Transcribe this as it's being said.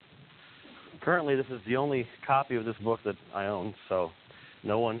Currently, this is the only copy of this book that I own, so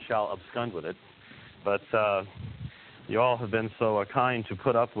no one shall abscond with it. But you all have been so kind to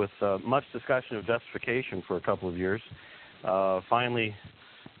put up with much discussion of justification for a couple of years. Finally,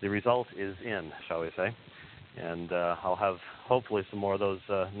 the result is in, shall we say. And I'll have hopefully some more of those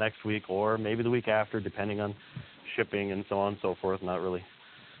next week or maybe the week after, depending on shipping and so on and so forth. Not really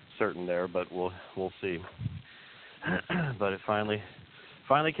certain there, but we'll see. But it finally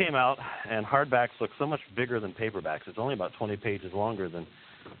came out, and hardbacks look so much bigger than paperbacks. It's only about 20 pages longer than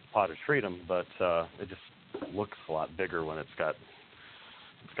Potter's Freedom, but it just looks a lot bigger when it's got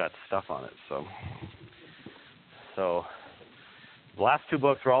stuff on it. So the last two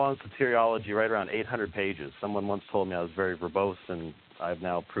books are all on soteriology, right around 800 pages. Someone once told me I was very verbose, and I've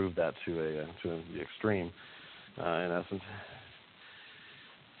now proved that to the extreme, in essence.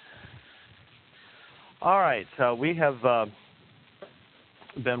 All right, we have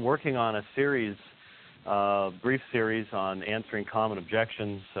been working on a series, brief series on answering common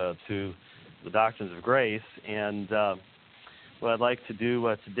objections to the doctrines of grace, and what I'd like to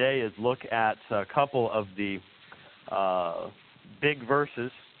do today is look at a couple of the big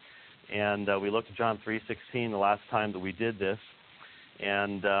verses, and we looked at John 3:16 the last time that we did this,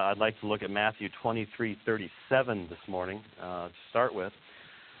 and I'd like to look at Matthew 23:37 this morning to start with.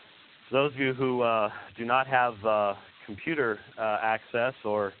 For those of you who do not have computer access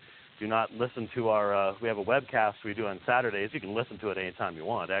or do not listen to our, we have a webcast we do on Saturdays. You can listen to it anytime you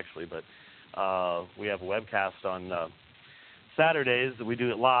want, actually, but we have a webcast on Saturdays. We do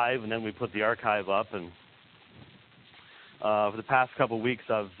it live, and then we put the archive up. And for the past couple of weeks,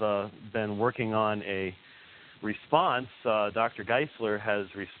 I've been working on a response. Dr. Geisler has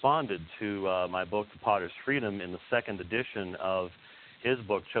responded to my book, The Potter's Freedom, in the second edition of his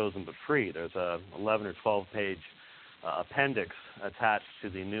book, Chosen But Free. There's a 11 or 12-page appendix attached to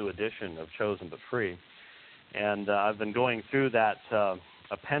the new edition of Chosen But Free. And I've been going through that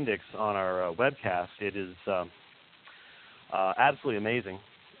appendix on our webcast. It is absolutely amazing.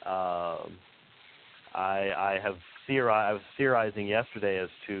 I was theorizing yesterday as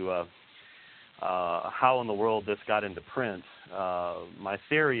to how in the world this got into print. My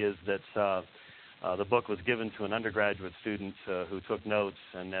theory is that the book was given to an undergraduate student who took notes,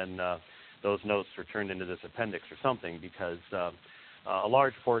 and then those notes are turned into this appendix or something, because a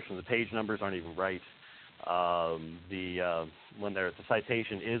large portion of the page numbers aren't even right. When the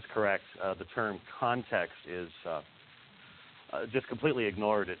citation is correct, the term context is just completely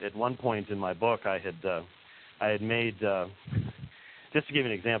ignored. At one point in my book, I had made, just to give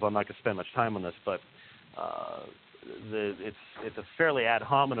you an example, I'm not going to spend much time on this, but it's a fairly ad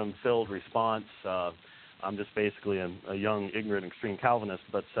hominem filled response. I'm just basically a young, ignorant, extreme Calvinist,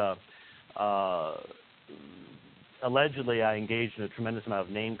 but allegedly I engaged in a tremendous amount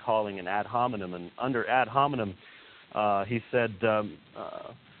of name calling and ad hominem, and under ad hominem he said,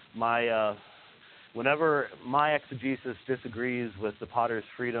 whenever my exegesis disagrees with the Potter's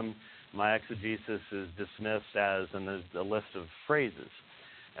Freedom, my exegesis is dismissed as, and there's a list of phrases.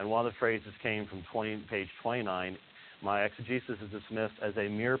 And one of the phrases came from page 29. My exegesis is dismissed as a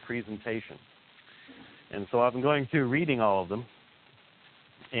mere presentation. And so I've been going through reading all of them.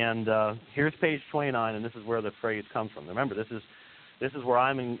 And here's page 29, and this is where the phrase comes from. Remember, this is where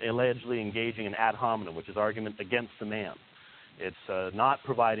I'm allegedly engaging in ad hominem, which is argument against the man. It's not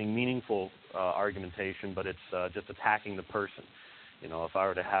providing meaningful argumentation, but it's just attacking the person. You know, if I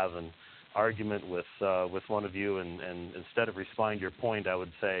were to have an argument with one of you, and instead of responding to your point, I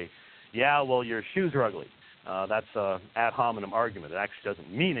would say, yeah, well, your shoes are ugly. That's an ad hominem argument. It actually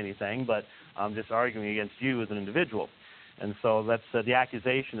doesn't mean anything, but I'm just arguing against you as an individual. And so that's the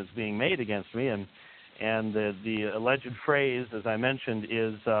accusation that's being made against me. And the alleged phrase, as I mentioned,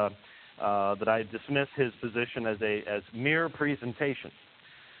 is that I dismiss his position as mere presentation.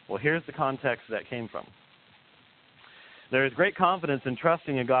 Well, here's the context that came from. There is great confidence in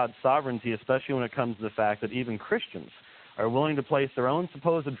trusting in God's sovereignty, especially when it comes to the fact that even Christians are willing to place their own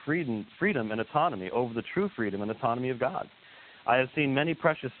supposed freedom and autonomy over the true freedom and autonomy of God. I have seen many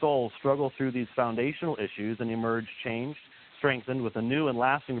precious souls struggle through these foundational issues and emerge changed, strengthened with a new and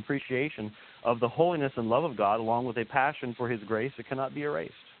lasting appreciation of the holiness and love of God, along with a passion for His grace that cannot be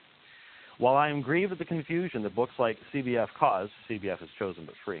erased. While I am grieved at the confusion that books like CBF cause, CBF is Chosen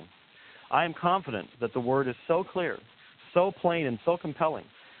But Free, I am confident that the Word is so clear, so plain, and so compelling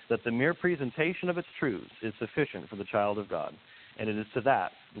that the mere presentation of its truths is sufficient for the child of God, and it is to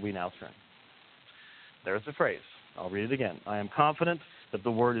that we now turn. There's the phrase. I'll read it again. I am confident that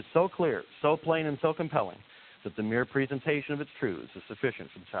the Word is so clear, so plain, and so compelling that the mere presentation of its truths is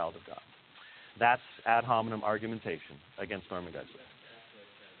sufficient for the child of God. That's ad hominem argumentation against Norman Geisler.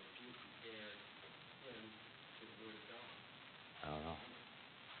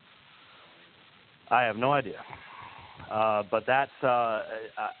 I have no idea. But that's,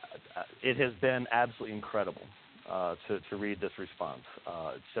 it has been absolutely incredible to read this response.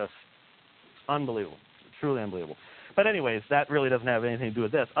 It's just unbelievable, truly unbelievable. But anyways, that really doesn't have anything to do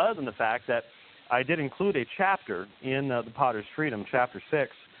with this, other than the fact that I did include a chapter in The Potter's Freedom, chapter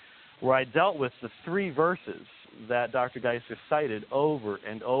 6, where I dealt with the 3 verses that Dr. Geisler cited over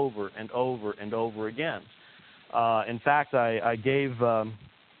and over and over and over again. In fact, I gave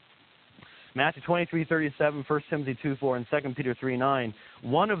Matthew 23:37, 1 Timothy 2:4, and 2 Peter 3:9.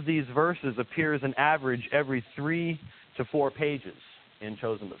 One of these verses appears an average every 3 to 4 pages in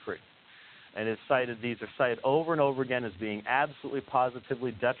Chosen but Free. And these are cited over and over again as being absolutely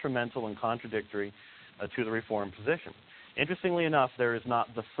positively detrimental and contradictory to the Reformed position. Interestingly enough, there is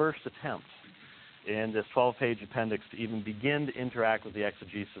not the first attempt in this 12-page appendix to even begin to interact with the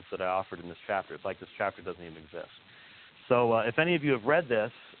exegesis that I offered in this chapter. It's like this chapter doesn't even exist. So if any of you have read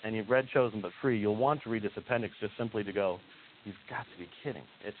this, and you've read Chosen but Free, you'll want to read this appendix just simply to go, you've got to be kidding.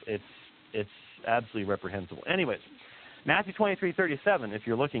 It's absolutely reprehensible. Anyways, Matthew 23:37, if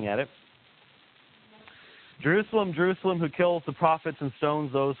you're looking at it. Jerusalem, Jerusalem, who kills the prophets and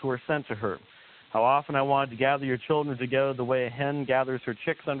stones those who are sent to her. How often I wanted to gather your children together the way a hen gathers her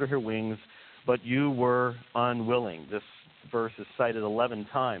chicks under her wings, but you were unwilling. This verse is cited 11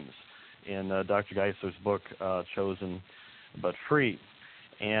 times in Dr. Geisler's book, Chosen but Free.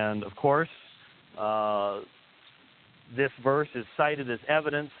 And, of course, this verse is cited as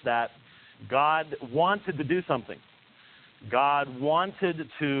evidence that God wanted to do something. God wanted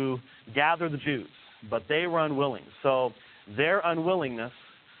to gather the Jews, but they were unwilling. So their unwillingness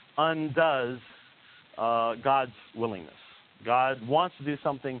undoes God's willingness. God wants to do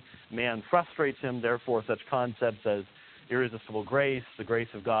something. Man frustrates him. Therefore, such concepts as irresistible grace, the grace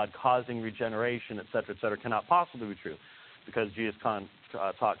of God causing regeneration, etc., cannot possibly be true, because Jesus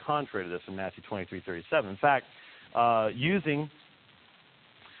taught contrary to this in Matthew 23:37. In fact, using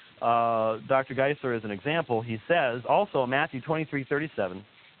Dr. Geisler as an example, he says also Matthew 23:37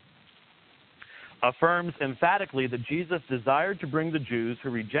 affirms emphatically that Jesus desired to bring the Jews who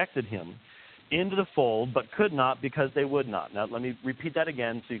rejected him into the fold, but could not because they would not. Now, let me repeat that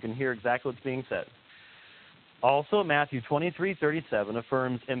again so you can hear exactly what's being said. Also, Matthew 23:37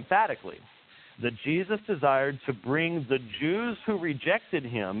 affirms emphatically that Jesus desired to bring the Jews who rejected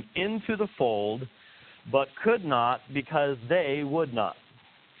him into the fold, but could not because they would not.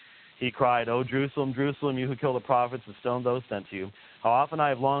 He cried, "O Jerusalem, Jerusalem, you who kill the prophets and stone those sent to you. How often I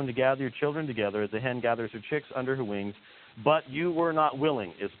have longed to gather your children together as a hen gathers her chicks under her wings, but you were not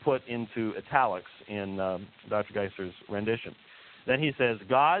willing," is put into italics in Dr. Geisler's rendition. Then he says,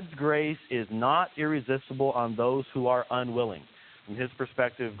 God's grace is not irresistible on those who are unwilling. From his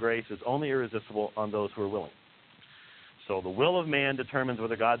perspective, grace is only irresistible on those who are willing. So the will of man determines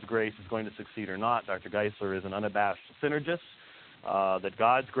whether God's grace is going to succeed or not. Dr. Geisler is an unabashed synergist, that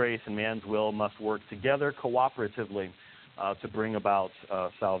God's grace and man's will must work together cooperatively to bring about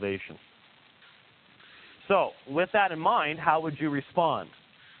salvation. So, with that in mind, how would you respond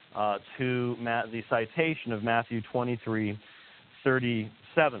to the citation of Matthew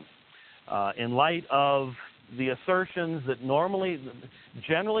 23:37? In light of the assertions that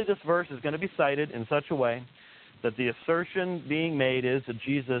generally this verse is going to be cited in such a way that the assertion being made is that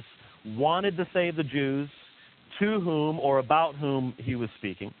Jesus wanted to save the Jews to whom or about whom he was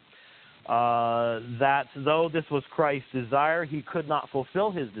speaking, that though this was Christ's desire, he could not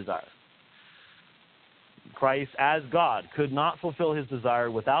fulfill his desire. Christ, as God, could not fulfill his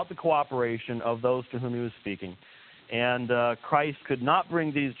desire without the cooperation of those to whom he was speaking. And Christ could not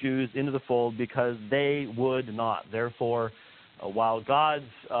bring these Jews into the fold because they would not. Therefore, while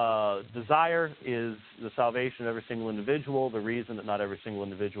God's desire is the salvation of every single individual, the reason that not every single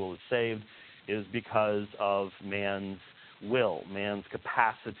individual is saved is because of man's will, man's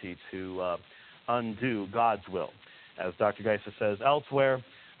capacity to undo God's will. As Dr. Geisler says elsewhere,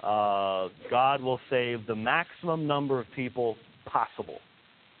 God will save the maximum number of people possible.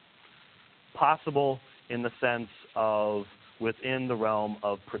 Possible in the sense of within the realm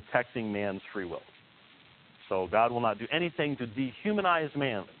of protecting man's free will. So God will not do anything to dehumanize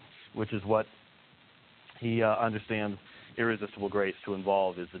man, which is what he understands irresistible grace to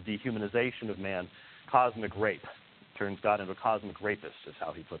involve, is the dehumanization of man, cosmic rape. Turns God into a cosmic rapist, is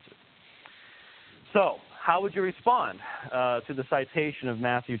how he puts it. So, how would you respond to the citation of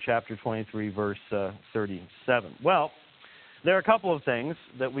Matthew chapter 23, verse 37? Well, there are a couple of things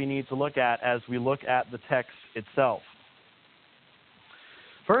that we need to look at as we look at the text itself.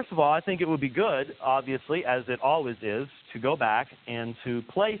 First of all, I think it would be good, obviously, as it always is, to go back and to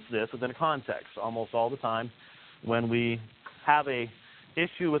place this within a context. Almost all the time when we have a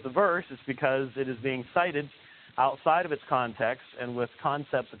issue with the verse, it's because it is being cited outside of its context and with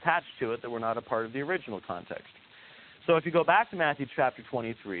concepts attached to it that were not a part of the original context. So if you go back to Matthew chapter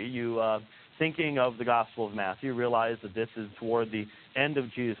 23, you, thinking of the Gospel of Matthew, realize that this is toward the end of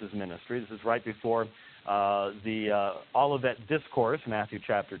Jesus' ministry. This is right before the Olivet Discourse, Matthew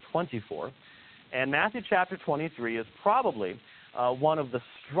chapter 24. And Matthew chapter 23 is probably one of the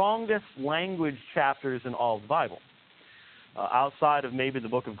strongest language chapters in all of the Bible. Outside of maybe the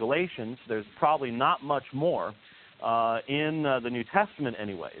book of Galatians, there's probably not much more in the New Testament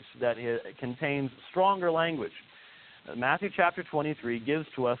anyways that it contains stronger language. Matthew chapter 23 gives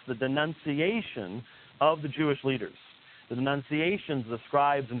to us the denunciation of the Jewish leaders, the denunciations of the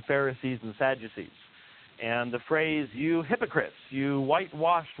scribes and Pharisees and Sadducees. And the phrase, you hypocrites, you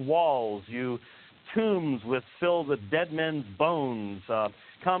whitewashed walls, you tombs filled with dead men's bones,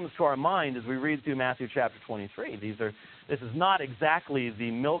 comes to our mind as we read through Matthew chapter 23. This is not exactly the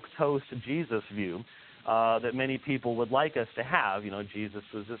milquetoast Jesus view that many people would like us to have. You know, Jesus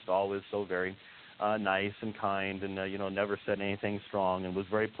was just always so very nice and kind and, never said anything strong and was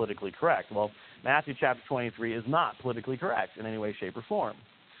very politically correct. Well, Matthew chapter 23 is not politically correct in any way, shape, or form.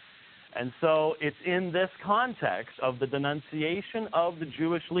 And so it's in this context of the denunciation of the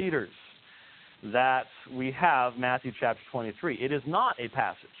Jewish leaders that we have Matthew chapter 23. It is not a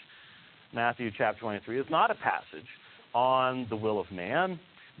passage. Matthew chapter 23 is not a passage on the will of man,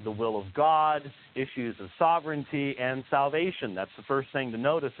 the will of God, issues of sovereignty and salvation. That's the first thing to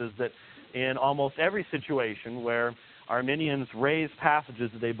notice, is that in almost every situation where Arminians raise passages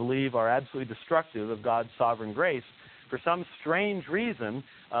that they believe are absolutely destructive of God's sovereign grace, for some strange reason,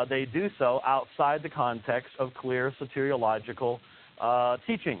 they do so outside the context of clear soteriological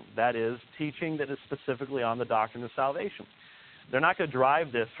teaching. That is, teaching that is specifically on the doctrine of salvation. They're not going to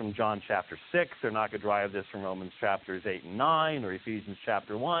derive this from John chapter 6. They're not going to derive this from Romans chapters 8 and 9 or Ephesians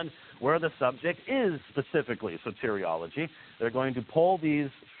chapter 1, where the subject is specifically soteriology. They're going to pull these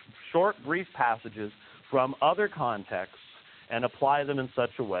short, brief passages from other contexts and apply them in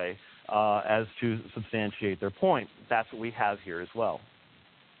such a way as to substantiate their point. That's what we have here as well.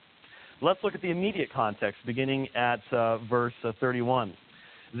 Let's look at the immediate context, beginning at verse 31.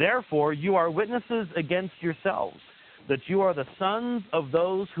 Therefore, you are witnesses against yourselves, that you are the sons of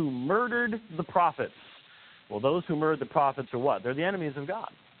those who murdered the prophets. Well, those who murdered the prophets are what? They're the enemies of God.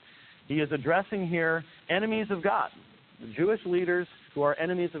 He is addressing here enemies of God, the Jewish leaders who are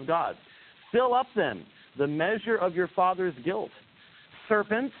enemies of God. Fill up then the measure of your father's guilt.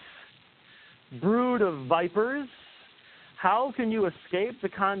 Serpents, brood of vipers, how can you escape the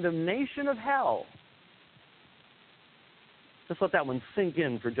condemnation of hell? Just let that one sink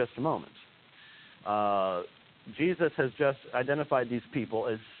in for just a moment. Jesus has just identified these people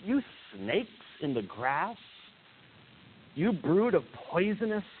as, you snakes in the grass, you brood of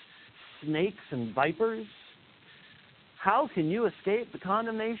poisonous snakes and vipers, how can you escape the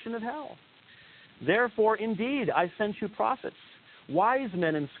condemnation of hell? Therefore, indeed, I sent you prophets, wise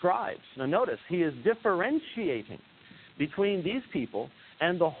men and scribes. Now notice, he is differentiating between these people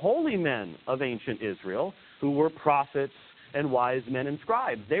and the holy men of ancient Israel, who were prophets and wise men and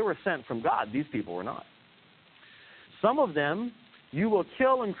scribes. They were sent from God. These people were not. Some of them you will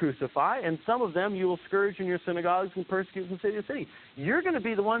kill and crucify, and some of them you will scourge in your synagogues and persecute from city to city. You're going to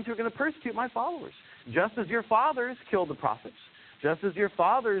be the ones who are going to persecute my followers, just as your fathers killed the prophets, just as your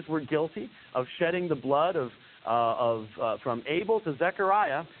fathers were guilty of shedding the blood from Abel to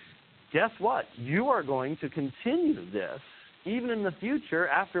Zechariah. Guess what? You are going to continue this even in the future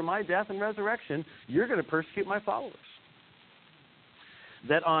after my death and resurrection. You're going to persecute my followers.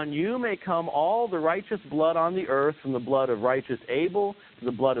 That on you may come all the righteous blood on the earth, from the blood of righteous Abel to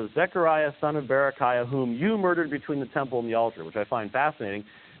the blood of Zechariah, son of Berechiah, whom you murdered between the temple and the altar, which I find fascinating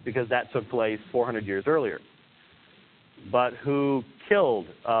because that took place 400 years earlier. But who killed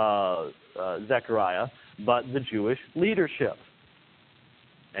Zechariah? But the Jewish leadership.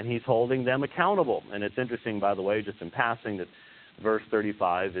 And he's holding them accountable. And it's interesting, by the way, just in passing, that verse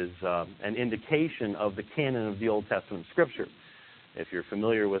 35 is an indication of the canon of the Old Testament Scripture. If you're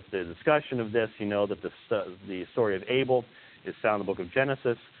familiar with the discussion of this, you know that the story of Abel is found in the book of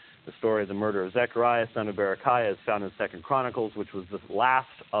Genesis. The story of the murder of Zechariah, son of Berechiah, is found in 2 Chronicles, which was the last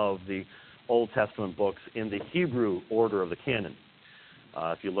of the Old Testament books in the Hebrew order of the canon.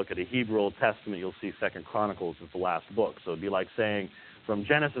 If you look at a Hebrew Old Testament, you'll see 2 Chronicles is the last book. So it'd be like saying from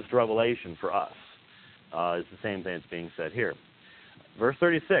Genesis to Revelation for us. It's the same thing that's being said here. Verse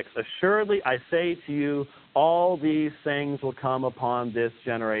 36, assuredly I say to you, all these things will come upon this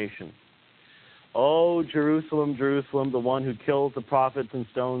generation. "O Jerusalem, Jerusalem, the one who kills the prophets and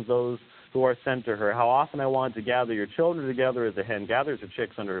stones those who are sent to her. How often I wanted to gather your children together as a hen gathers her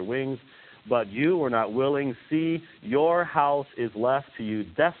chicks under her wings, but you were not willing. See, your house is left to you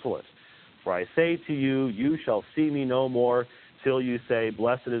desolate. For I say to you, you shall see me no more till you say,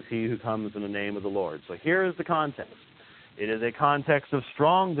 blessed is he who comes in the name of the Lord." So here is the context. It is a context of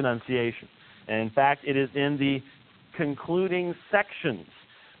strong denunciation. And in fact, it is in the concluding sections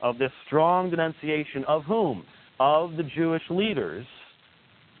of this strong denunciation of whom? Of the Jewish leaders,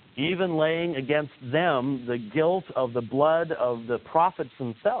 even laying against them the guilt of the blood of the prophets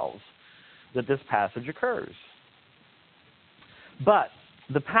themselves, that this passage occurs. But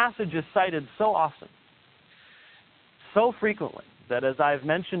the passage is cited so often, so frequently, that as I've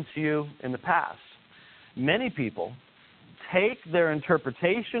mentioned to you in the past, many people take their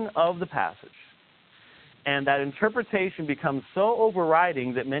interpretation of the passage, and that interpretation becomes so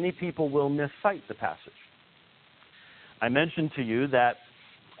overriding that many people will miscite the passage. I mentioned to you that,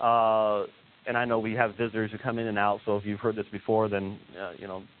 and I know we have visitors who come in and out, so if you've heard this before, then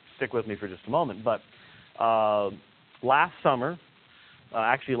stick with me for just a moment. But last summer,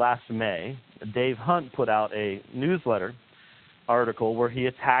 actually last May, Dave Hunt put out a newsletter article where he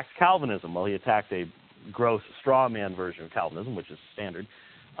attacked Calvinism. Well, he attacked a gross straw man version of Calvinism, which is standard.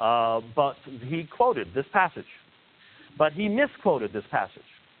 But he quoted this passage. But he misquoted this passage.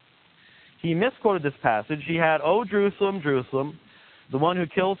 He misquoted this passage. He had, "O Jerusalem, Jerusalem, the one who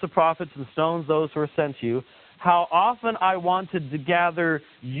kills the prophets and stones those who are sent to you, how often I wanted to gather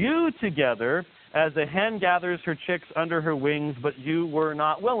you together as a hen gathers her chicks under her wings, but you were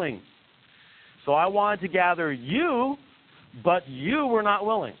not willing." So I wanted to gather you, but you were not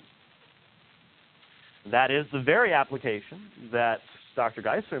willing. That is the very application that Dr.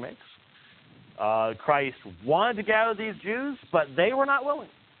 Geisler makes. Christ wanted to gather these Jews, but they were not willing.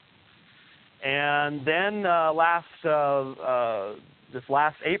 And then this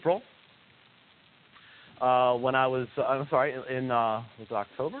last April, when I was, was it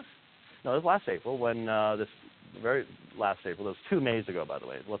October? No, it was last April, when this very last April, it was 2 Mays ago, by the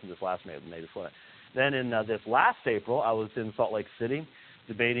way. It wasn't this last May, it was the May before that. Then in this last April, I was in Salt Lake City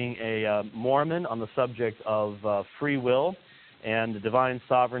debating a Mormon on the subject of free will and divine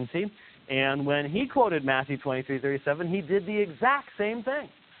sovereignty. And when he quoted Matthew 23:37, he did the exact same thing.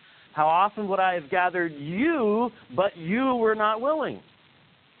 "How often would I have gathered you, but you were not willing?"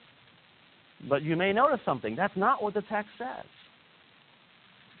 But you may notice something. That's not what the text says.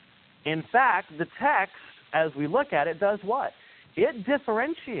 In fact, the text, as we look at it, does what? It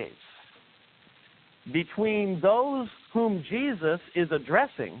differentiates between those whom Jesus is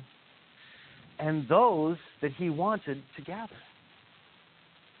addressing and those that he wanted to gather.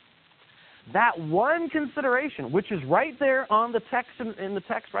 That one consideration, which is right there on the text, in the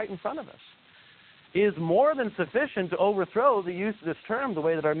text right in front of us, is more than sufficient to overthrow the use of this term the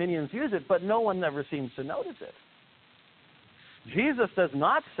way that Arminians use it, but no one ever seems to notice it. Jesus does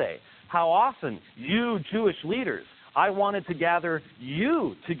not say, "How often, you Jewish leaders, I wanted to gather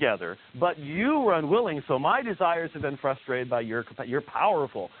you together, but you were unwilling, so my desires have been frustrated by your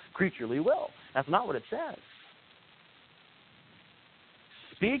powerful creaturely will." That's not what it says.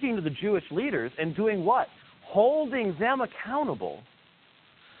 Speaking to the Jewish leaders and doing what? Holding them accountable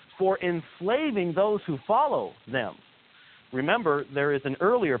for enslaving those who follow them. Remember, there is an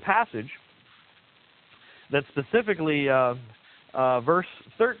earlier passage that specifically, verse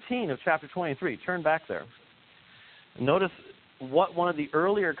 13 of chapter 23. Turn back there. Notice what one of the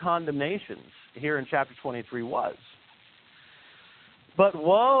earlier condemnations here in chapter 23 was. "But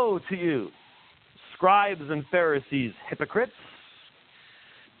woe to you, scribes and Pharisees, hypocrites,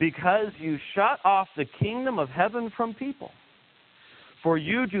 because you shut off the kingdom of heaven from people. For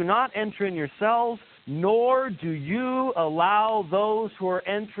you do not enter in yourselves, nor do you allow those who are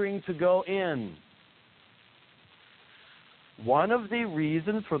entering to go in." One of the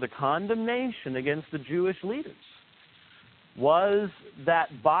reasons for the condemnation against the Jewish leaders was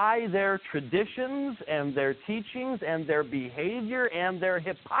that by their traditions and their teachings and their behavior and their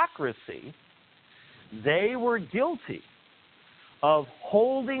hypocrisy, they were guilty of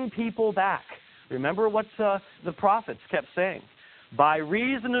holding people back. Remember what the prophets kept saying. "By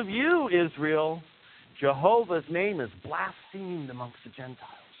reason of you, Israel, Jehovah's name is blasphemed amongst the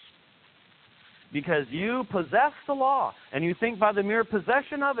Gentiles. Because you possess the law, and you think by the mere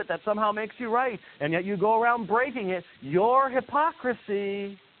possession of it that somehow makes you right, and yet you go around breaking it. Your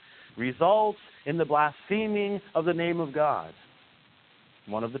hypocrisy results in the blaspheming of the name of God."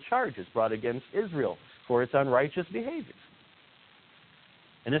 One of the charges brought against Israel for its unrighteous behavior.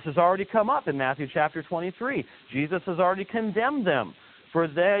 And this has already come up in Matthew chapter 23. Jesus has already condemned them For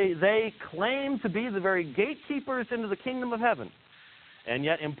they claim to be the very gatekeepers into the kingdom of heaven. And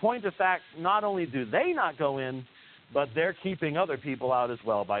yet, in point of fact, not only do they not go in, but they're keeping other people out as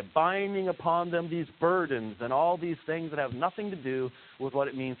well by binding upon them these burdens and all these things that have nothing to do with what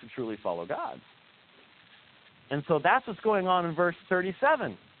it means to truly follow God. And so that's what's going on in verse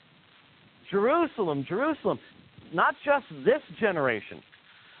 37. Jerusalem, Jerusalem, not just this generation,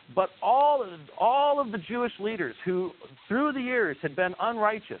 but all of the Jewish leaders who through the years had been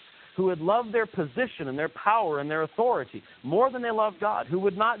unrighteous, who had loved their position and their power and their authority more than they loved God, who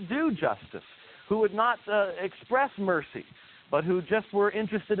would not do justice, who would not express mercy, but who just were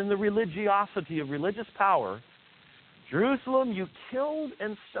interested in the religiosity of religious power. Jerusalem, you killed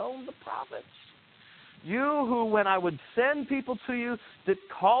and stoned the prophets. You who, when I would send people to you that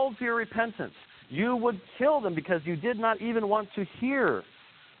called for your repentance, you would kill them because you did not even want to hear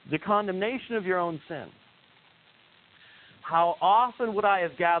the condemnation of your own sin. How often would I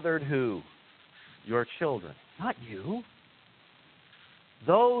have gathered who? Your children, not you.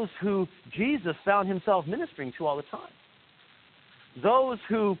 Those who Jesus found himself ministering to all the time. Those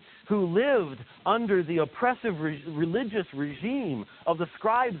who lived under the oppressive religious regime of the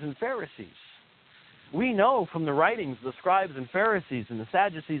scribes and Pharisees. We know from the writings of the scribes and Pharisees and the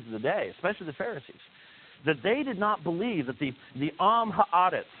Sadducees of the day, especially the Pharisees, that they did not believe that the Am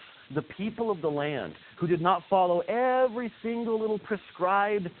Ha'aretz, the people of the land, who did not follow every single little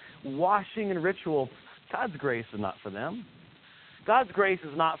prescribed washing and ritual, God's grace is not for them. God's grace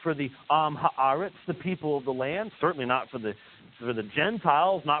is not for the Am Ha'aretz, the people of the land, certainly not for the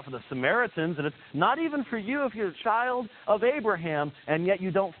Gentiles, not for the Samaritans, and it's not even for you if you're a child of Abraham and yet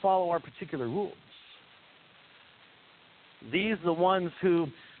you don't follow our particular rules. These are the ones who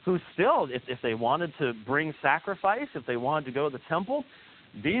still, if they wanted to bring sacrifice, if they wanted to go to the temple,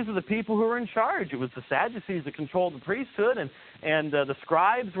 these are the people who were in charge. It was the Sadducees that controlled the priesthood, and the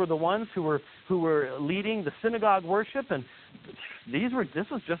scribes were the ones who were leading the synagogue worship, and this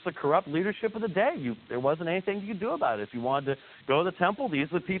was just the corrupt leadership of the day. There wasn't anything you could do about it. If you wanted to go to the temple, these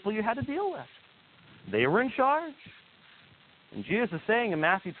are the people you had to deal with. They were in charge. And Jesus is saying in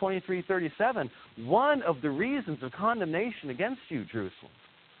Matthew 23:37, one of the reasons of condemnation against you, Jerusalem,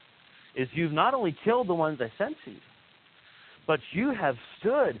 is you've not only killed the ones I sent to you, but you have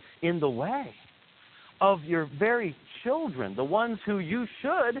stood in the way of your very children, the ones who you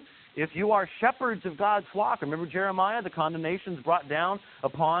should, if you are shepherds of God's flock. Remember Jeremiah, the condemnations brought down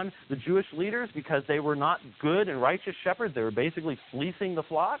upon the Jewish leaders because they were not good and righteous shepherds. They were basically fleecing the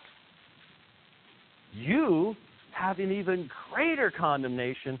flock. You have an even greater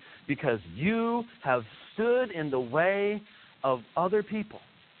condemnation because you have stood in the way of other people.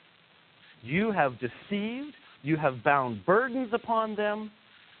 You have deceived. You have bound burdens upon them.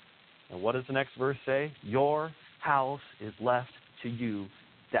 And what does the next verse say? Your house is left to you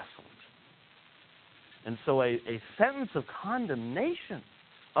desolate. And so a sentence of condemnation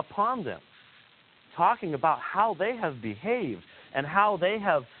upon them, talking about how they have behaved and how they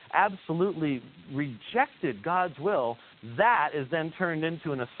have absolutely rejected God's will, that is then turned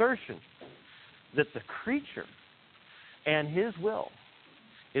into an assertion that the creature and his will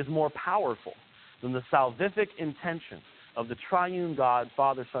is more powerful than the salvific intention of the triune God,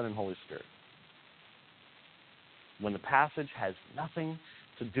 Father, Son, and Holy Spirit. When the passage has nothing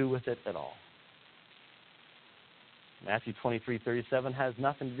to do with it at all. Matthew 23:37 has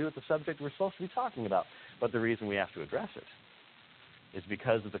nothing to do with the subject we're supposed to be talking about. But the reason we have to address it is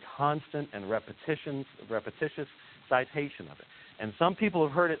because of the constant and repetitious citation of it. And some people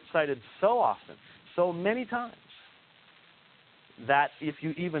have heard it cited so often, so many times, that if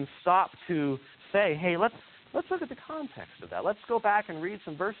you even stop to say, hey, let's look at the context of that. Let's go back and read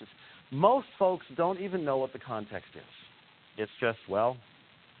some verses. Most folks don't even know what the context is. It's just, well,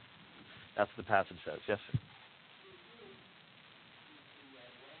 that's what the passage says. Yes, sir.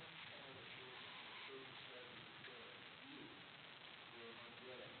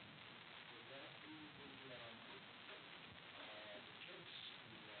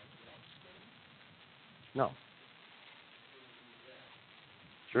 No.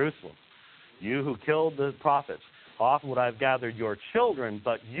 Jerusalem, you who killed the prophets, often would I have gathered your children,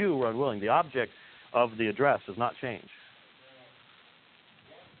 but you were unwilling. The object of the address does not change.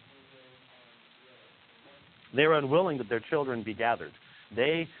 They were unwilling that their children be gathered.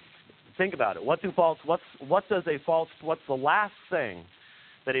 Think about it. What's the last thing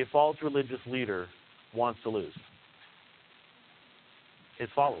that a false religious leader wants to lose? His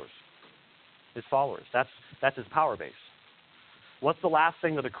followers. His followers. That's his power base. What's the last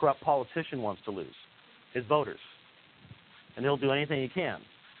thing that a corrupt politician wants to lose? His voters. And he'll do anything he can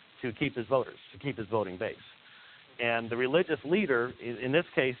to keep his voters, to keep his voting base. And the religious leader, in this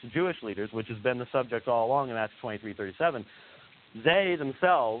case, the Jewish leaders, which has been the subject all along in Acts 23:37, they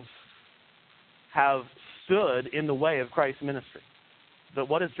themselves have stood in the way of Christ's ministry. But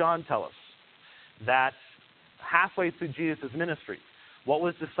what does John tell us? That halfway through Jesus' ministry, what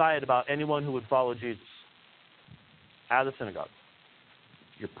was decided about anyone who would follow Jesus? Out of the synagogue.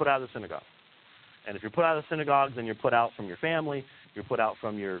 You're put out of the synagogue. And if you're put out of the synagogue, then you're put out from your family, you're put out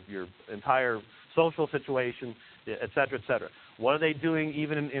from your entire social situation, et cetera, et cetera. What are they doing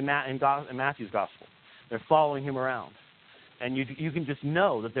even in Matthew's gospel? They're following him around. And you can just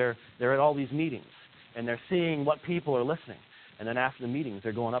know that they're at all these meetings, and they're seeing what people are listening. And then after the meetings,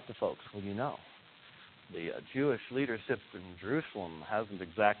 they're going up to folks. Well, you know, the Jewish leadership in Jerusalem hasn't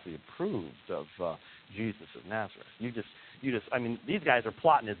exactly approved of Jesus of Nazareth. I mean, these guys are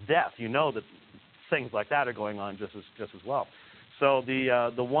plotting his death. You know that things like that are going on just as well. So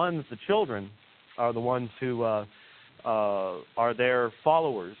the children, are the ones who are their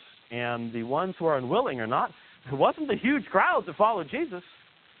followers, and the ones who are unwilling are not. It wasn't the huge crowds that followed Jesus.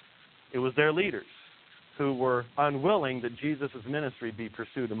 It was their leaders who were unwilling that Jesus' ministry be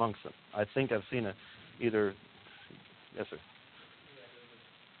pursued amongst them. I think I've seen either. Yes, sir.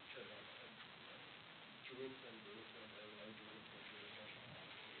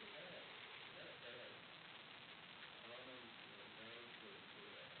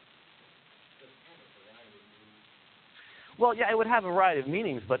 Well, yeah, it would have a variety of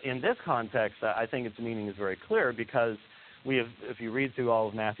meanings, but in this context, I think its meaning is very clear because we have, if you read through all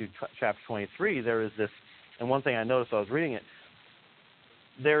of Matthew chapter 23, there is this, and one thing I noticed while I was reading it,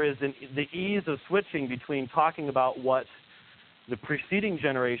 there is the ease of switching between talking about what the preceding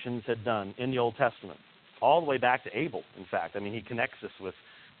generations had done in the Old Testament, all the way back to Abel, in fact. I mean, he connects this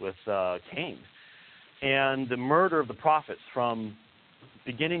with Cain, and the murder of the prophets from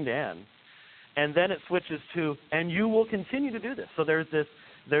beginning to end. And then it switches to, and you will continue to do this. So there's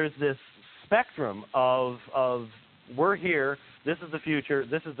this spectrum of we're here, this is the future,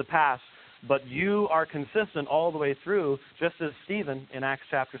 this is the past, but you are consistent all the way through, just as Stephen in Acts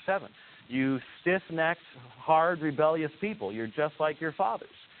chapter 7. You stiff-necked, hard, rebellious people. You're just like your fathers.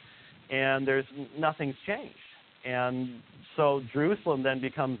 And nothing's changed. And so Jerusalem then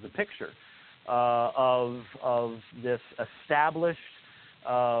becomes the picture of this established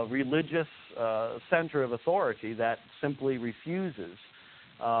religious center of authority that simply refuses.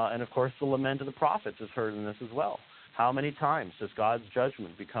 And of course, the lament of the prophets is heard in this as well. How many times does God's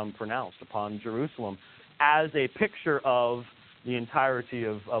judgment become pronounced upon Jerusalem as a picture of the entirety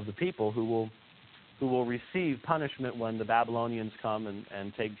of the people who will receive punishment when the Babylonians come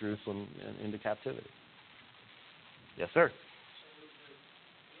and take Jerusalem into captivity? Yes, sir.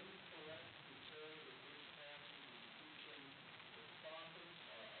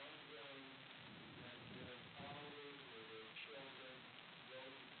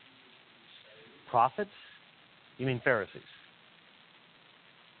 Prophets? You mean Pharisees?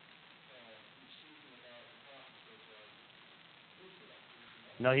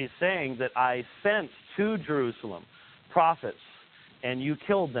 No, he's saying that I sent to Jerusalem prophets, and you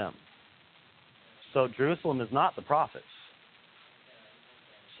killed them. So Jerusalem is not the prophets.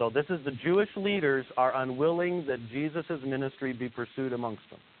 So this is the Jewish leaders are unwilling that Jesus' ministry be pursued amongst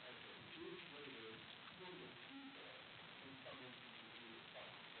them.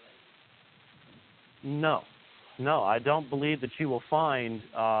 No, I don't believe that you will find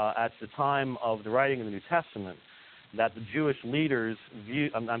at the time of the writing of the New Testament that the Jewish leaders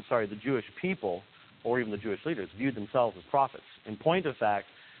the Jewish people, or even the Jewish leaders, viewed themselves as prophets. In point of fact,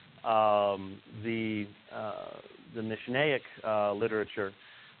 the Mishnaic literature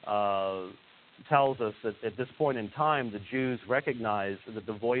tells us that at this point in time, the Jews recognized that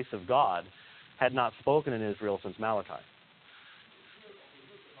the voice of God had not spoken in Israel since Malachi.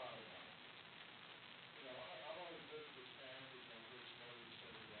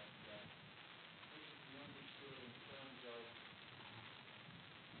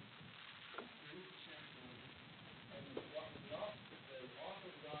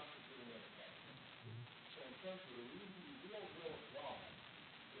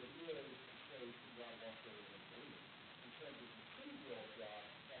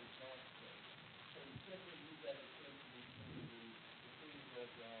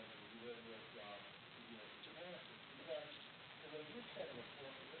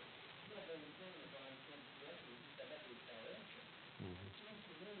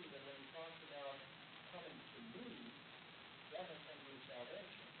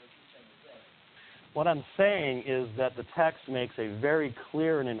 What I'm saying is that the text makes a very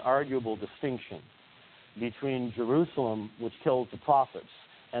clear and inarguable distinction between Jerusalem, which kills the prophets,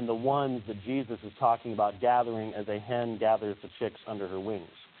 and the ones that Jesus is talking about gathering as a hen gathers the chicks under her wings.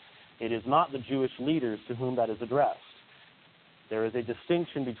 It is not the Jewish leaders to whom that is addressed. There is a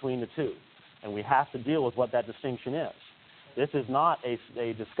distinction between the two, and we have to deal with what that distinction is. This is not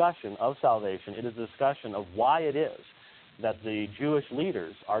a discussion of salvation. It is a discussion of why it is that the Jewish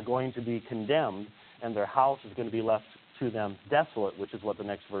leaders are going to be condemned and their house is going to be left to them desolate, which is what the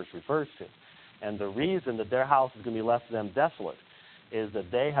next verse refers to. And the reason that their house is going to be left to them desolate is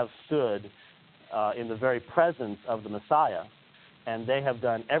that they have stood in the very presence of the Messiah, and they have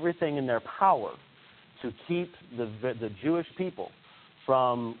done everything in their power to keep the Jewish people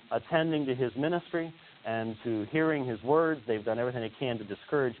from attending to his ministry and to hearing his words. They've done everything they can to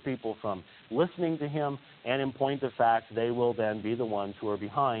discourage people from listening to him, and in point of fact, they will then be the ones who are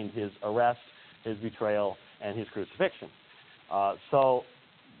behind his arrest, his betrayal, and his crucifixion. So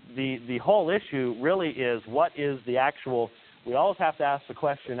the whole issue really is, what is the actual, we always have to ask the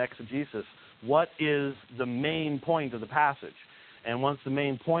question in exegesis, what is the main point of the passage? And once the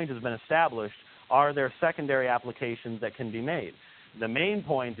main point has been established, are there secondary applications that can be made? The main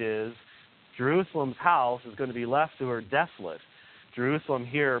point is Jerusalem's house is going to be left to her desolate. Jerusalem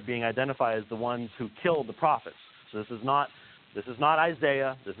here being identified as the ones who killed the prophets. So this is not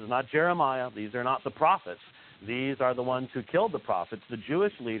Isaiah, this is not Jeremiah, these are not the prophets. These are the ones who killed the prophets, the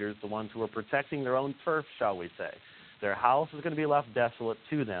Jewish leaders, the ones who are protecting their own turf, shall we say. Their house is going to be left desolate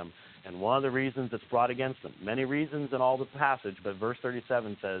to them, and one of the reasons it's brought against them, many reasons in all the passage, but verse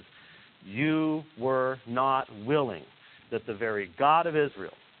 37 says, you were not willing that the very God of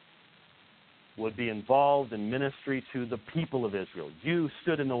Israel would be involved in ministry to the people of Israel. You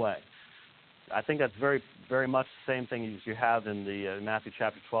stood in the way. I think that's very, very much the same thing as you have in the Matthew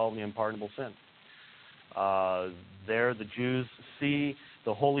chapter 12, the unpardonable sin. There the Jews see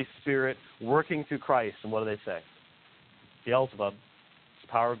the Holy Spirit working through Christ, and what do they say? Beelzebub. It's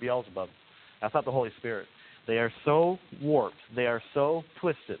the power of Beelzebub. That's not the Holy Spirit. They are so warped, they are so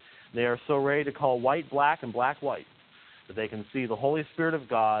twisted, they are so ready to call white black and black white, that they can see the Holy Spirit of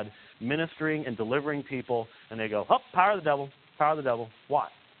God ministering and delivering people, and they go, oh, power of the devil, power of the devil. Why?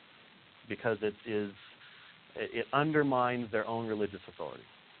 Because it undermines their own religious authority.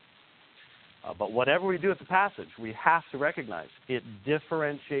 But whatever we do with the passage, we have to recognize it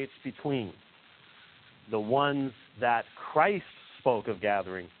differentiates between the ones that Christ spoke of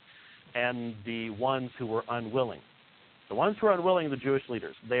gathering and the ones who were unwilling. The ones who are unwilling are the Jewish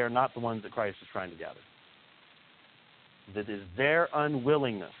leaders. They are not the ones that Christ is trying to gather. That is their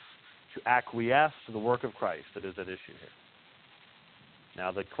unwillingness to acquiesce to the work of Christ that is at issue here.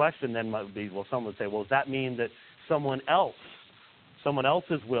 Now the question then might be, well, someone would say, well, does that mean that someone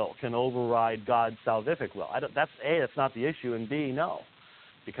else's will can override God's salvific will? That's not the issue, and B, no.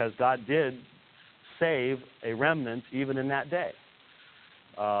 Because God did save a remnant even in that day.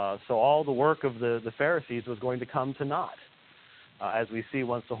 So all the work of the Pharisees was going to come to naught, as we see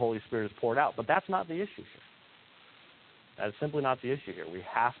once the Holy Spirit is poured out. But that's not the issue here. That is simply not the issue here. We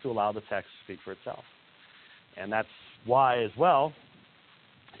have to allow the text to speak for itself. And that's why, as well,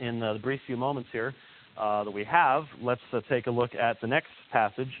 in the brief few moments here that we have, let's take a look at the next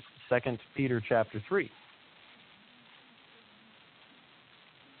passage, 2 Peter chapter 3.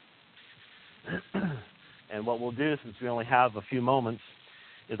 And what we'll do, since we only have a few moments,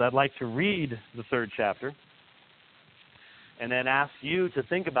 is I'd like to read the third chapter and then ask you to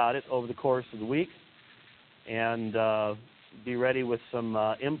think about it over the course of the week and be ready with some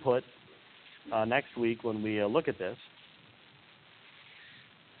input next week when we look at this.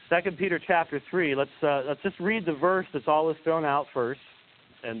 2 Peter chapter 3, let's just read the verse that's always thrown out first,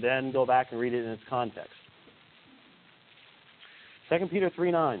 and then go back and read it in its context. 2 Peter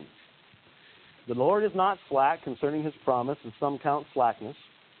 3:9. The Lord is not slack concerning his promise, as some count slackness,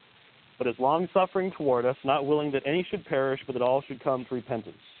 but is long-suffering toward us, not willing that any should perish, but that all should come to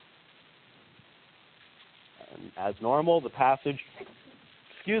repentance. And as normal, the passage,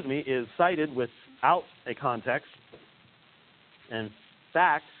 is cited without a context. And in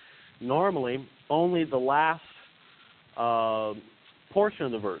fact, normally, only the last portion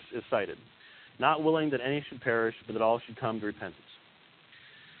of the verse is cited. Not willing that any should perish, but that all should come to repentance.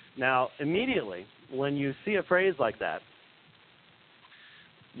 Now, immediately, when you see a phrase like that,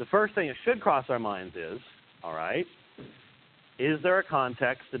 the first thing that should cross our minds is, all right, is there a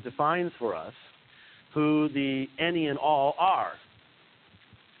context that defines for us who the any and all are?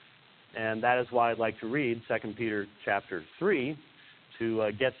 And that is why I'd like to read 2 Peter chapter 3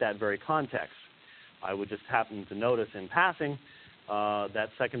 to get that very context. I would just happen to notice in passing that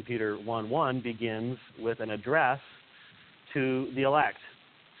 2 Peter 1:1 begins with an address to the elect.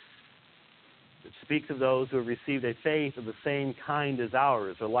 It speaks of those who have received a faith of the same kind as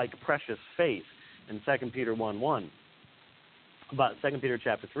ours, or like precious faith, in 2 Peter 1:1. But 2 Peter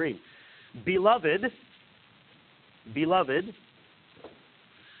chapter 3. Beloved,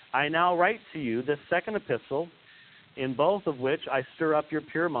 I now write to you this second epistle, in both of which I stir up your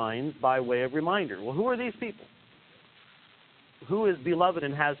pure minds by way of reminder. Well, who are these people? Who is beloved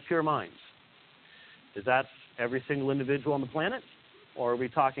and has pure minds? Is that every single individual on the planet? Or are we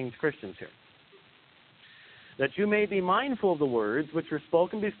talking to Christians here? That you may be mindful of the words which were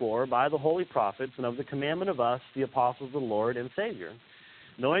spoken before by the holy prophets, and of the commandment of us, the apostles of the Lord and Savior,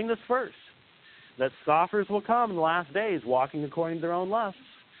 knowing this first, that scoffers will come in the last days, walking according to their own lusts,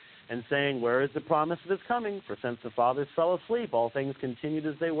 and saying, where is the promise of his coming? For since the fathers fell asleep, all things continued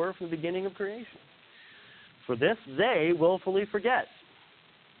as they were from the beginning of creation. For this they willfully forget.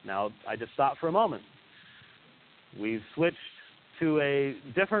 Now, I just stopped for a moment. We've switched to a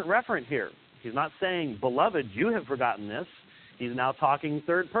different referent here. He's not saying, beloved, you have forgotten this. He's now talking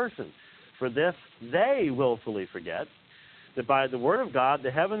third person. For this they willfully forget, that by the word of God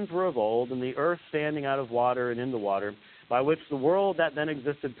the heavens were of old, and the earth standing out of water and in the water, by which the world that then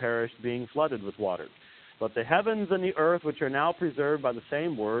existed perished, being flooded with water. But the heavens and the earth, which are now preserved by the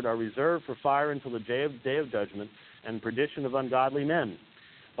same word, are reserved for fire until the day of judgment and perdition of ungodly men.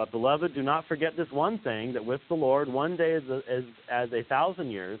 But, beloved, do not forget this one thing, that with the Lord 1 day is as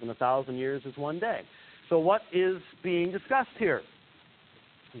 1,000 years, and 1,000 years is 1 day. So what is being discussed here?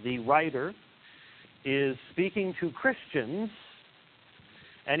 The writer is speaking to Christians,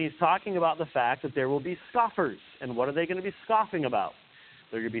 and he's talking about the fact that there will be scoffers. And what are they going to be scoffing about?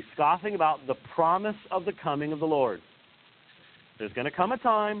 They're going to be scoffing about the promise of the coming of the Lord. There's going to come a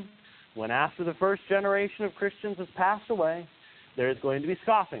time when, after the first generation of Christians has passed away, there is going to be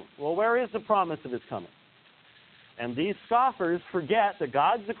scoffing. Well, where is the promise of his coming? And these scoffers forget that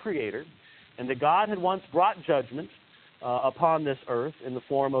God's the creator, and that God had once brought judgment upon this earth in the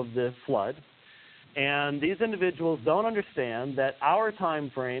form of the flood. And these individuals don't understand that our time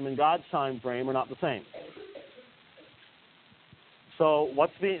frame and God's time frame are not the same. So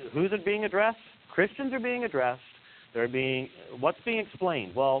who's it being addressed? Christians are being addressed. What's being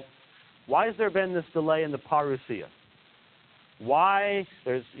explained? Well, why has there been this delay in the parousia? Why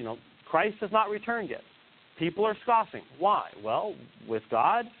Christ has not returned yet. People are scoffing. Why? Well, with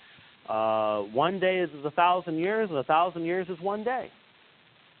God, 1 day is 1,000 years, and 1,000 years is 1 day.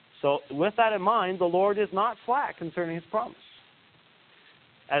 So with that in mind, the Lord is not slack concerning his promise,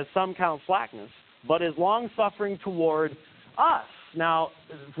 as some count slackness, but is long-suffering toward us. Now,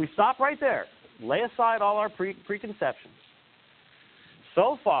 if we stop right there, lay aside all our preconceptions.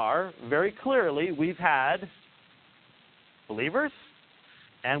 So far, very clearly, we've had believers,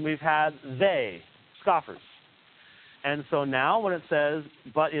 and we've had they, scoffers. And so now when it says,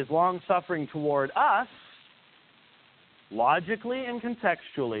 but is long-suffering toward us, logically and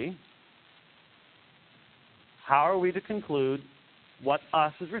contextually, how are we to conclude what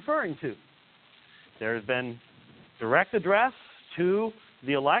us is referring to? There has been direct address to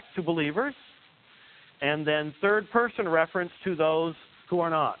the elect, to believers, and then third-person reference to those who are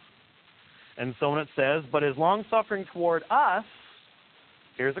not. And so when it says, but is long-suffering toward us,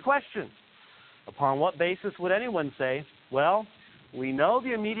 here's a question. Upon what basis would anyone say, well, we know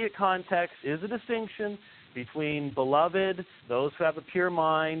the immediate context is a distinction between beloved, those who have a pure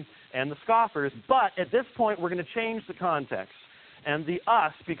mind, and the scoffers, but at this point we're going to change the context, and the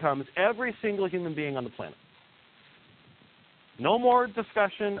us becomes every single human being on the planet. No more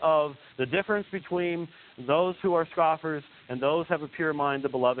discussion of the difference between those who are scoffers and those who have a pure mind, the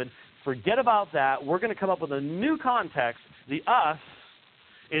beloved. Forget about that. We're going to come up with a new context. The us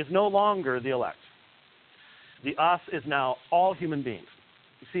is no longer the elect. The us is now all human beings.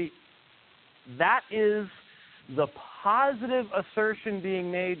 You see, that is the positive assertion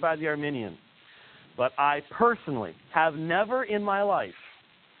being made by the Arminian. But I personally have never in my life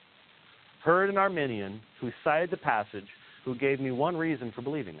heard an Arminian who cited the passage who gave me one reason for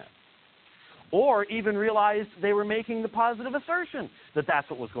believing that, or even realized they were making the positive assertion that that's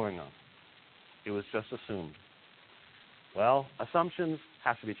what was going on. It was just assumed. Well, assumptions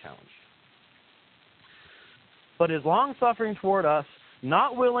have to be challenged. But is long-suffering toward us,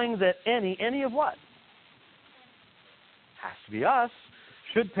 not willing that any of what? Has to be us,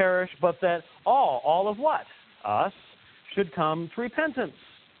 should perish, but that all of what? Us, should come to repentance.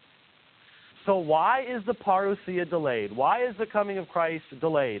 So why is the parousia delayed? Why is the coming of Christ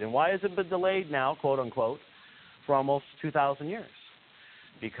delayed? And why has it been delayed now, quote unquote, for almost 2,000 years?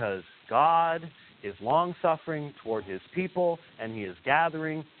 Because God is long-suffering toward his people, and he is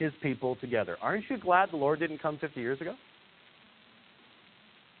gathering his people together. Aren't you glad the Lord didn't come 50 years ago?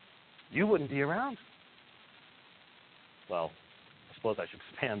 you wouldn't be around. Well, I suppose I should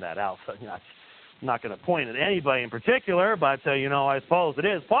expand that out. So, I'm not going to point at anybody in particular, but, I suppose it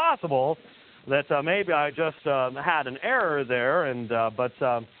is possible that maybe I just had an error there,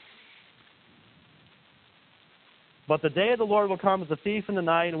 But the day of the Lord will come as a thief in the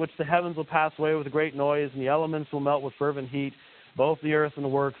night, in which the heavens will pass away with a great noise, and the elements will melt with fervent heat. Both the earth and the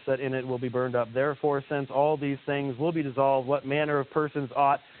works that in it will be burned up. Therefore, since all these things will be dissolved, what manner of persons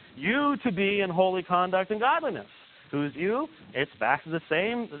ought you to be in holy conduct and godliness? Who's you? It's back to the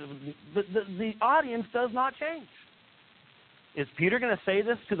same. The audience does not change. Is Peter going to say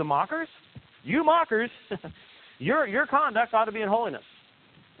this to the mockers? You mockers, your conduct ought to be in holiness.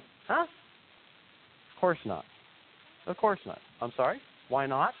 Huh? Of course not. Of course not. I'm sorry? Why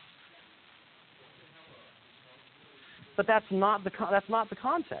not? But that's not the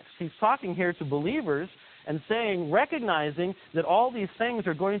context. He's talking here to believers and saying, recognizing that all these things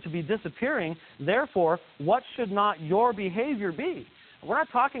are going to be disappearing, therefore, what should not your behavior be? We're not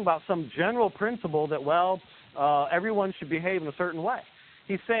talking about some general principle that, everyone should behave in a certain way.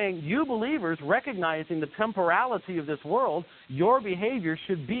 He's saying, you believers, recognizing the temporality of this world, your behavior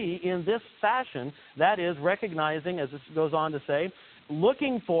should be in this fashion. That is, recognizing, as this goes on to say,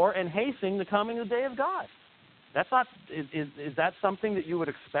 looking for and hastening the coming of the day of God. That's not. Is that something that you would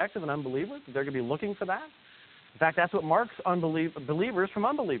expect of an unbeliever? That they're going to be looking for that? In fact, that's what marks believers from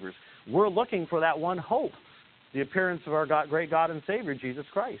unbelievers. We're looking for that one hope, the appearance of our great God and Savior, Jesus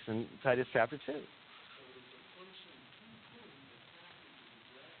Christ, in Titus chapter 2.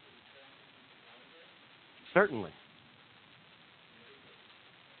 Certainly.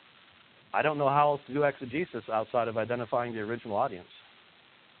 I don't know how else to do exegesis outside of identifying the original audience.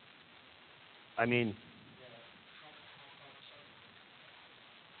 I mean,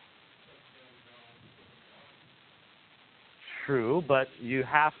 true, but you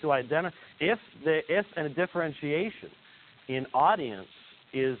have to identify if a differentiation in audience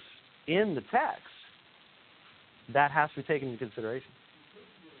is in the text, that has to be taken into consideration.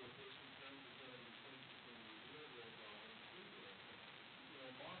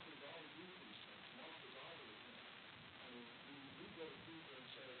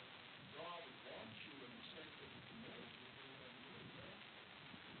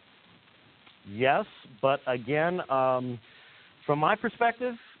 Yes, but again, from my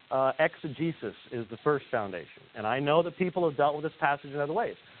perspective, exegesis is the first foundation. And I know that people have dealt with this passage in other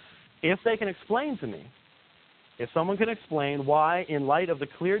ways. If they can explain to me, if someone can explain why, in light of the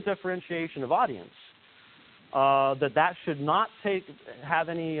clear differentiation of audience, that should not have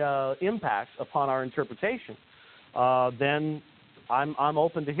any impact upon our interpretation, then I'm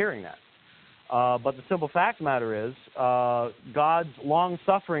open to hearing that. But the simple fact of the matter is, God's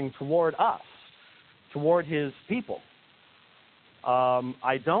long-suffering toward us, toward His people.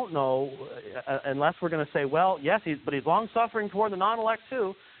 I don't know, unless we're going to say, well, yes, but He's long-suffering toward the non-elect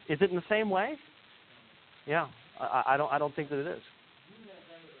too. Is it in the same way? Yeah, I don't think that it is.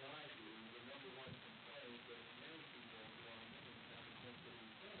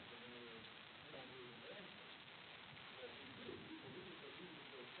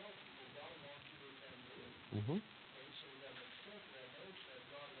 Mm-hmm.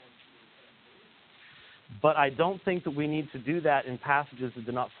 But I don't think that we need to do that in passages that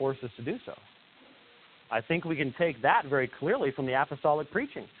do not force us to do so. I think we can take that very clearly from the apostolic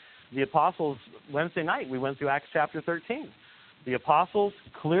preaching. The apostles, Wednesday night, we went through Acts chapter 13. The apostles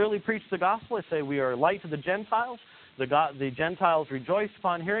clearly preached the gospel. They say we are light to the Gentiles. The Gentiles rejoiced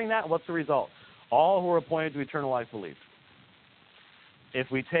upon hearing that. What's the result? All who are appointed to eternal life believed. If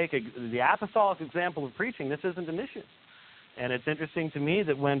we take the apostolic example of preaching, this isn't an issue. And it's interesting to me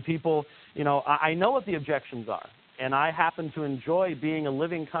that when people, I know what the objections are. And I happen to enjoy being a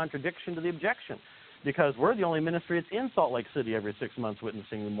living contradiction to the objection. Because we're the only ministry that's in Salt Lake City every 6 months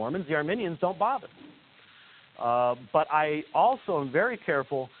witnessing the Mormons. The Arminians don't bother. But I also am very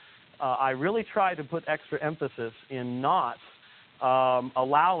careful. I really try to put extra emphasis in not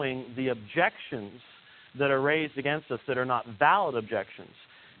allowing the objections that are raised against us that are not valid objections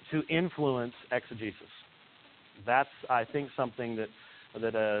to influence exegesis. That's, I think, something that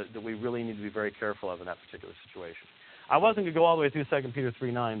we really need to be very careful of in that particular situation. I wasn't going to go all the way through 2 Peter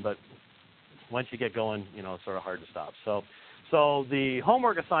 3:9, but once you get going, it's sort of hard to stop. So the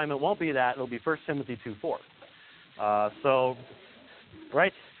homework assignment won't be that. It'll be 1 Timothy 2:4. So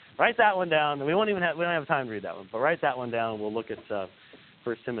write that one down. We don't have time to read that one, but write that one down. We'll look at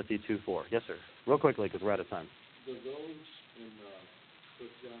 1 Timothy 2:4. Yes, sir. Real quickly, because we're out of time. Do those in 1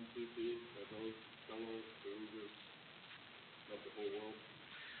 John 2:3, are those fellow believers of the whole world?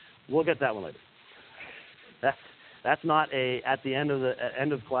 We'll get that one later. That's not a at the end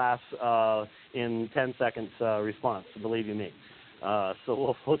of class in 10 seconds response. Believe you me.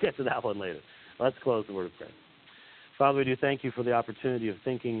 So we'll get to that one later. Let's close the word of prayer. Father, we do thank you for the opportunity of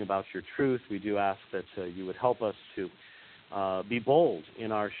thinking about your truth. We do ask that you would help us to be bold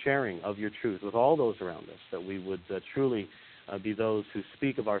in our sharing of your truth with all those around us, that we would truly be those who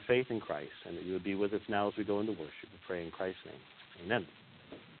speak of our faith in Christ, and that you would be with us now as we go into worship. We pray in Christ's name. Amen.